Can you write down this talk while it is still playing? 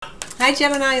Hi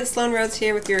Gemini, it's Sloan Rhodes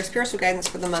here with your spiritual guidance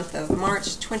for the month of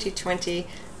March 2020.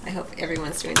 I hope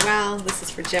everyone's doing well. This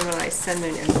is for Gemini, Sun,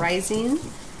 Moon, and Rising.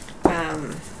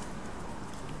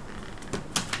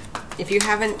 If you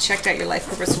haven't checked out your life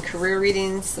purpose and career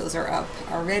readings, those are up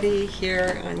already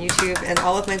here on YouTube, and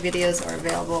all of my videos are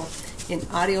available in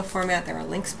audio format. There are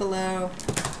links below.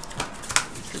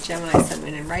 For Gemini, Sun,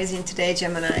 Moon, and Rising today,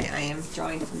 Gemini, I am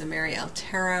drawing from the Mariel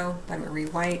Tarot by Marie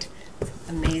White.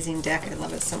 Amazing deck. I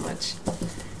love it so much.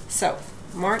 So,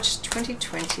 March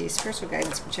 2020, spiritual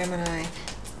guidance for Gemini.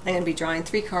 I'm going to be drawing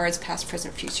 3 cards, past,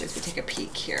 present, future, as we take a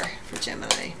peek here for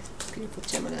Gemini. Beautiful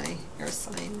Gemini, earth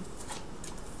sign.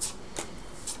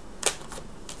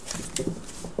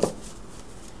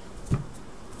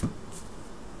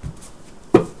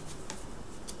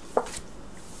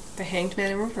 The Hanged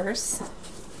Man in reverse.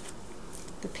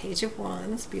 The Page of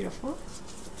Wands, beautiful.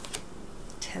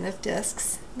 10 of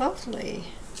Discs, lovely.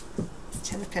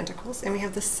 10 of Pentacles, and we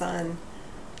have the Sun.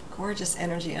 Gorgeous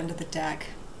energy under the deck.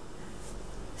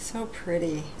 So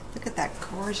pretty. Look at that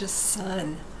gorgeous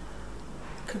Sun.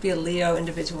 Could be a Leo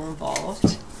individual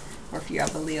involved, or if you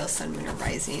have a Leo Sun, Moon, or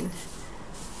Rising.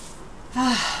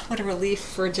 Ah, what a relief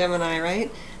for Gemini,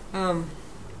 right?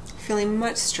 Feeling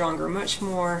much stronger, much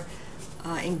more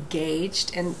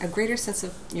engaged, and a greater sense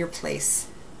of your place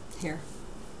here.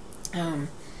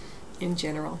 In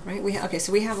general, right? Okay,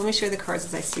 so we have, let me show you the cards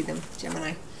as I see them,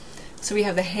 Gemini. So we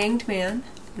have the Hanged Man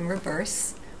in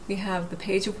reverse. We have the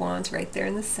Page of Wands right there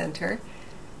in the center.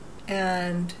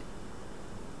 And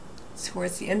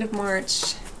towards the end of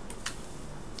March,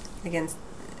 again,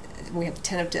 we have the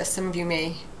 10 of Discs. Some of you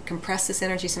may compress this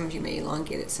energy, some of you may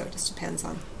elongate it, so it just depends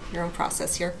on your own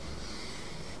process here.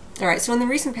 All right, so in the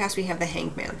recent past, we have the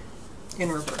Hanged Man in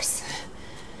reverse.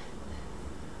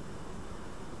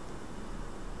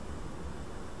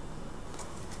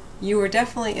 You were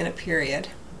definitely in a period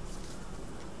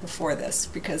before this,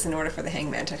 because in order for the Hanged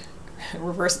Man to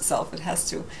reverse itself, it has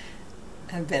to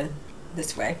have been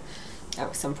this way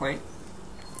at some point.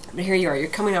 But here you are, you're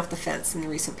coming off the fence in the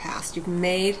recent past.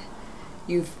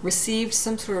 You've received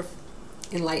some sort of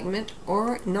enlightenment,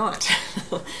 or not.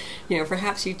 You know,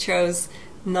 perhaps you chose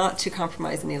not to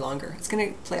compromise any longer. It's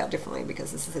going to play out differently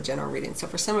because this is a general reading. So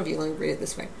for some of you, let me read it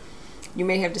this way. You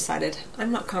may have decided,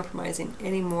 I'm not compromising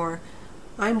anymore.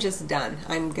 I'm just done.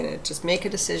 I'm going to just make a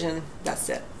decision. That's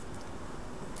it.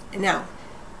 And now,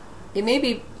 it may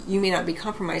be you may not be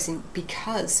compromising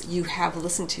because you have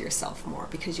listened to yourself more,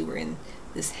 because you were in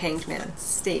this Hanged Man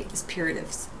state, this period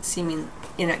of seeming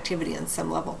inactivity on some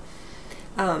level.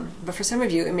 But for some of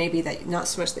you, it may be that not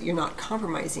so much that you're not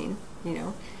compromising, you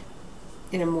know,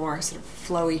 in a more sort of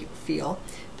flowy feel,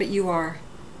 but you are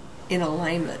in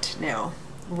alignment now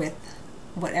with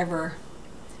whatever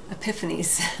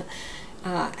epiphanies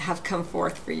have come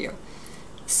forth for you.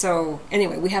 So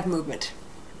anyway, we have movement,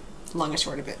 long and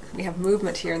short of it. We have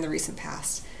movement here in the recent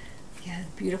past. Yeah,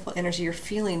 beautiful energy. You're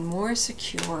feeling more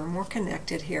secure, more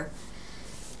connected here.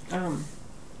 A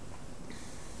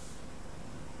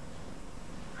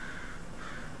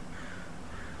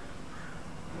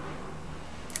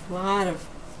lot of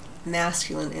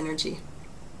masculine energy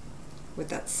with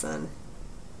that Sun.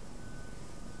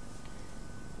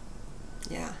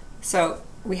 Yeah. So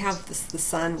we have the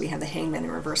Sun, we have the Hanged Man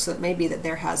in reverse, so it may be that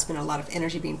there has been a lot of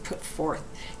energy being put forth.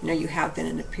 You know, you have been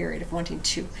in a period of wanting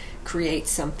to create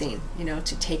something, you know,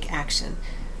 to take action.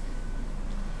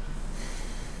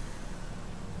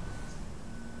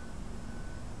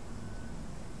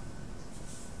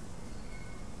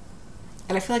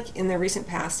 And I feel like in the recent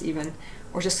past even,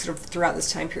 or just sort of throughout this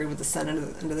time period with the Sun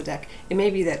under the deck, it may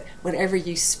be that whenever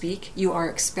you speak, you are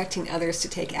expecting others to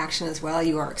take action as well.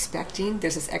 You are expecting,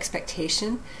 there's this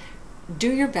expectation.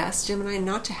 Do your best, Gemini,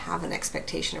 not to have an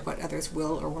expectation of what others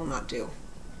will or will not do.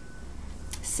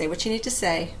 Say what you need to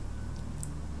say,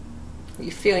 what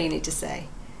you feel you need to say,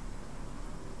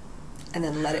 and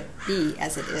then let it be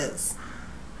as it is.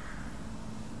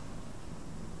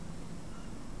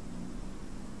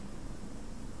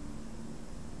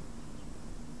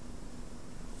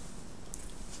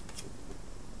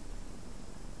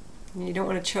 You don't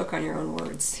want to choke on your own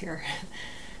words here.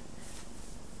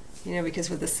 You know, because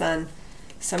with the Sun,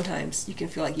 sometimes you can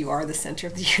feel like you are the center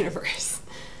of the universe.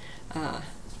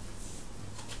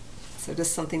 So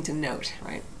just something to note,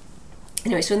 right?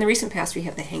 Anyway, so in the recent past, we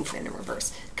have the Hanged Man in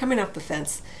reverse. Coming off the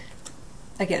fence,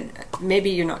 again, maybe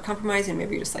you're not compromising,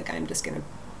 maybe you're just like, I'm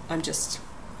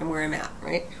where I'm at,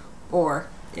 right? Or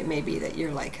it may be that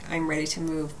you're like, I'm ready to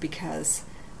move because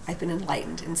I've been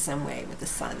enlightened in some way with the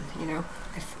Sun, you know?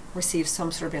 I've received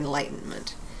some sort of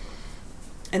enlightenment.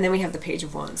 And then we have the Page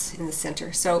of Wands in the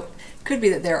center. So it could be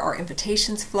that there are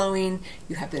invitations flowing,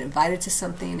 you have been invited to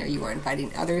something, or you are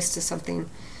inviting others to something,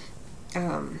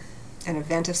 an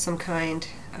event of some kind.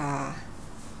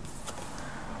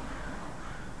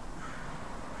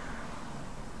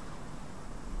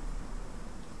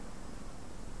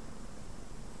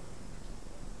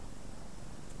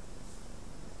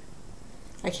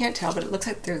 I can't tell, but it looks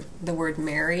like the word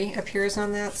Mary appears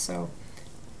on that, so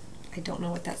I don't know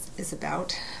what that is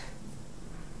about.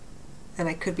 And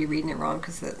I could be reading it wrong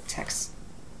because the text,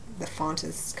 the font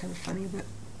is kind of funny, but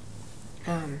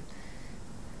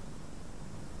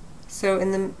so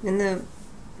in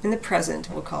the present,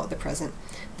 we'll call it the present,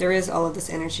 there is all of this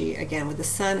energy again with the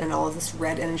sun and all of this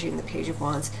red energy in the Page of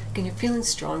Wands. Again, you're feeling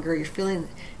stronger, you're feeling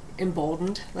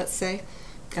emboldened, let's say,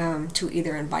 to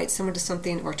either invite someone to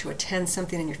something or to attend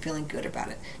something, and you're feeling good about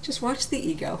it. Just watch the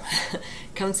ego.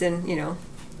 Comes in, you know,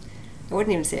 I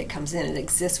wouldn't even say it comes in, it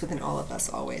exists within all of us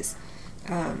always.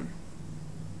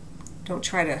 Don't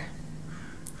try to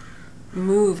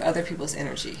move other people's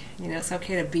energy. You know, it's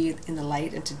okay to be in the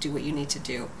light and to do what you need to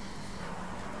do.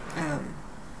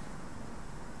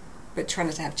 But try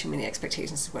not to have too many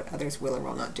expectations of what others will or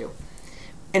will not do.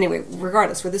 Anyway,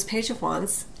 regardless, with this Page of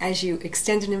Wands, as you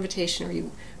extend an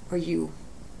invitation or you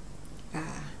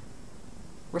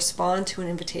respond to an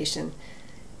invitation,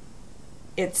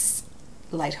 it's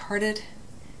lighthearted.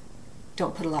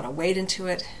 Don't put a lot of weight into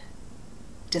it.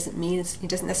 It doesn't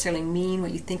necessarily mean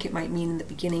what you think it might mean in the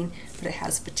beginning, but it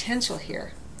has potential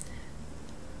here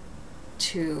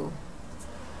to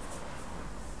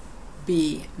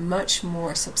be much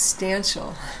more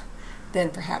substantial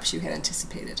than perhaps you had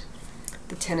anticipated.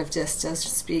 The Ten of Discs does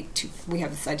speak to, we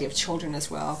have this idea of children as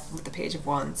well with the Page of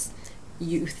Wands,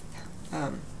 youth,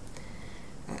 and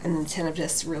the Ten of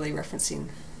Discs really referencing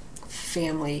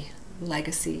family,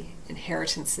 legacy,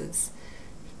 inheritances,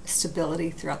 stability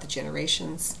throughout the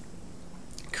generations,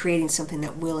 creating something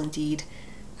that will indeed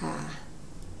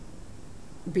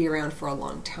be around for a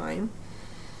long time.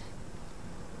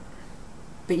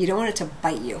 But you don't want it to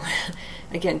bite you.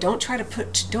 Again, don't try to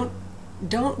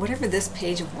don't, whatever this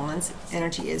Page of Wands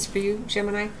energy is for you,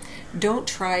 Gemini, don't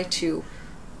try to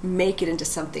make it into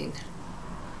something.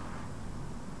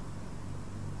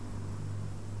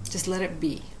 Just let it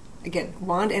be. Again,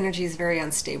 wand energy is very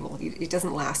unstable. It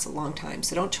doesn't last a long time,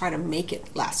 so don't try to make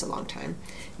it last a long time.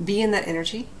 Be in that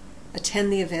energy,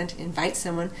 attend the event, invite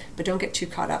someone, but don't get too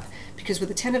caught up. Because with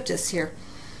the Ten of Discs here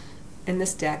in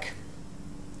this deck,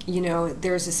 you know,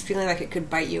 there's this feeling like it could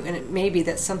bite you, and it may be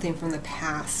that something from the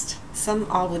past, some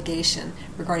obligation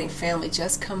regarding family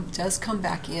does come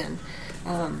back in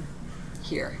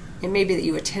here. It may be that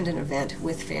you attend an event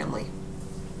with family.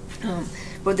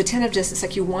 But the Ten of Discs, it's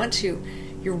like you're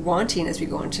wanting, as we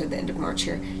go into the end of March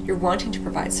here, you're wanting to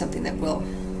provide something that will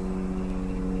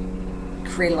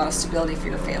create a lot of stability for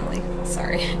your family.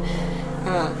 Sorry.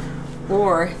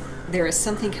 Or there is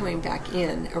something coming back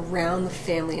in around the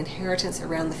family inheritance,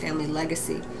 around the family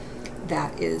legacy,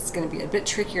 that is going to be a bit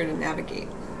trickier to navigate.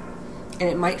 And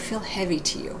it might feel heavy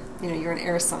to you. You know, you're an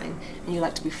air sign, and you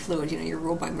like to be fluid. You know, you're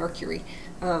ruled by Mercury.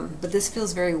 But this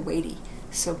feels very weighty.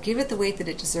 So give it the weight that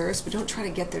it deserves, but don't try to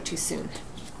get there too soon.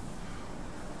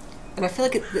 And I feel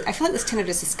like this Ten of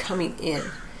Discs is coming in.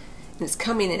 And it's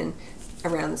coming in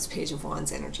around this Page of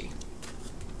Wands energy.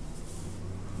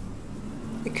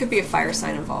 It could be a fire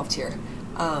sign involved here,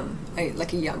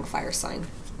 like a young fire sign,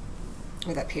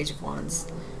 with that Page of Wands.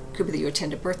 It could be that you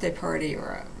attend a birthday party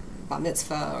or a bar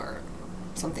mitzvah or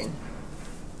something.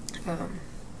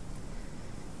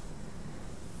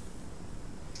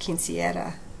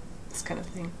 Quinceañera, this kind of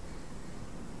thing.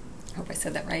 I hope I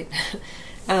said that right.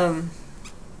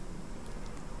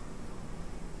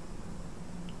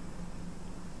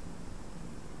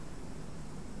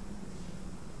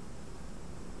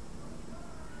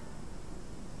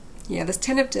 Yeah, this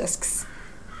Ten of Discs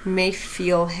may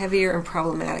feel heavier and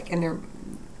problematic, and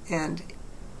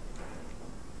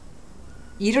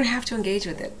you don't have to engage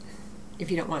with it if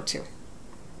you don't want to.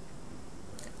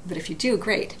 But if you do,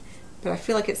 great. But I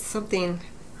feel like it's something,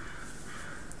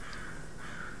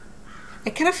 I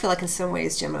kind of feel like in some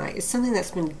ways, Gemini, it's something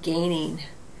that's been gaining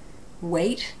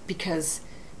weight because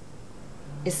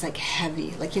it's like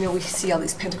heavy. Like, you know, we see all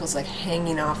these pentacles like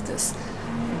hanging off this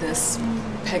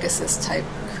Pegasus type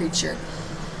creature,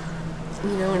 you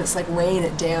know, and it's like weighing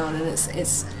it down, and it's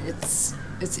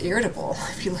irritable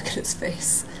if you look at its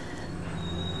face.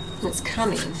 And it's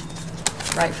coming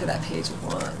right for that Page of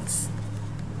Wands.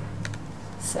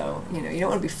 So, you know, you don't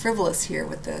want to be frivolous here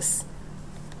with this.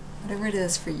 Whatever it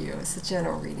is for you, it's a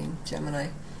general reading, Gemini.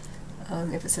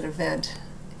 If it's an event,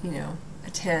 you know,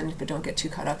 attend, but don't get too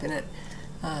caught up in it.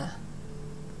 But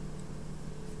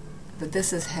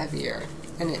this is heavier,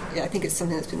 and I think it's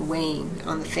something that's been weighing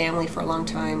on the family for a long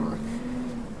time,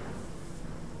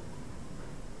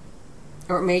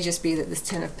 or it may just be that this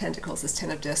Ten of Pentacles, this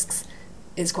Ten of Discs,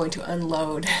 is going to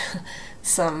unload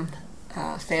some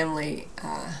family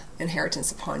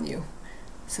inheritance upon you,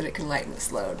 so that it can lighten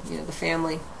this load. You know, the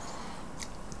family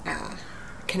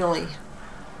can only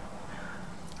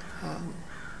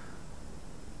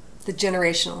the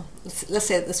generational, let's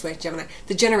say it this way, Gemini,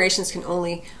 the generations can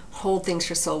only hold things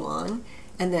for so long,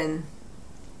 and then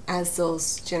as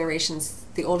those generations,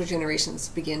 the older generations,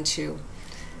 begin to,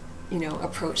 you know,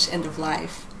 approach end of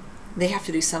life, they have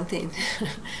to do something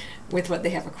with what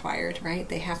they have acquired, right?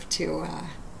 They have to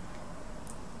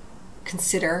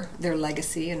consider their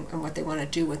legacy and what they want to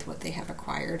do with what they have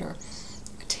acquired or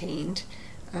attained.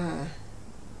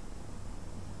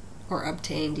 Or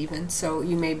obtained even, so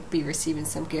you may be receiving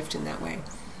some gift in that way.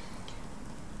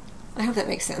 I hope that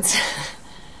makes sense.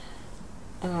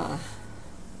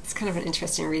 It's kind of an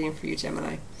interesting reading for you,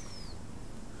 Gemini.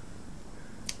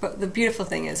 But the beautiful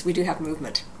thing is we do have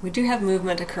movement. We do have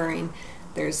movement occurring.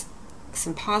 There's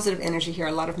some positive energy here,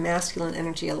 a lot of masculine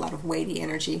energy, a lot of weighty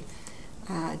energy.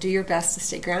 Do your best to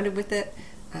stay grounded with it.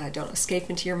 Don't escape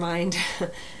into your mind.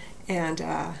 And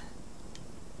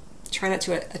try not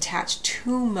to attach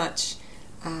too much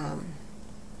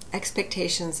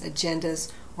expectations,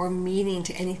 agendas, or meaning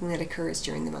to anything that occurs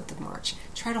during the month of March.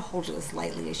 Try to hold it as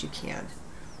lightly as you can.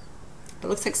 But it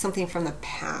looks like something from the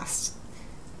past,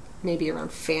 maybe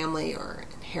around family or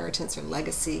inheritance or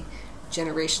legacy,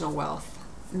 generational wealth,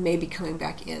 may be coming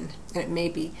back in. And it may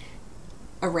be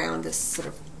around this sort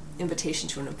of invitation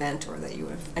to an event, or that you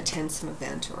would attend some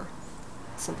event or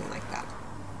something like that.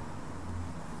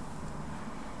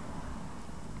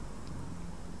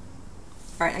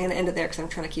 All right, I'm going to end it there because I'm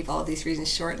trying to keep all of these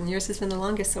readings short, and yours has been the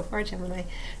longest so far, Gemini.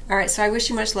 All right, so I wish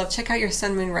you much love. Check out your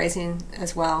Sun, Moon, Rising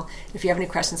as well. If you have any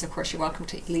questions, of course, you're welcome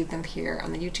to leave them here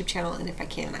on the YouTube channel, and if I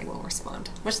can, I will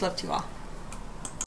respond. Much love to you all.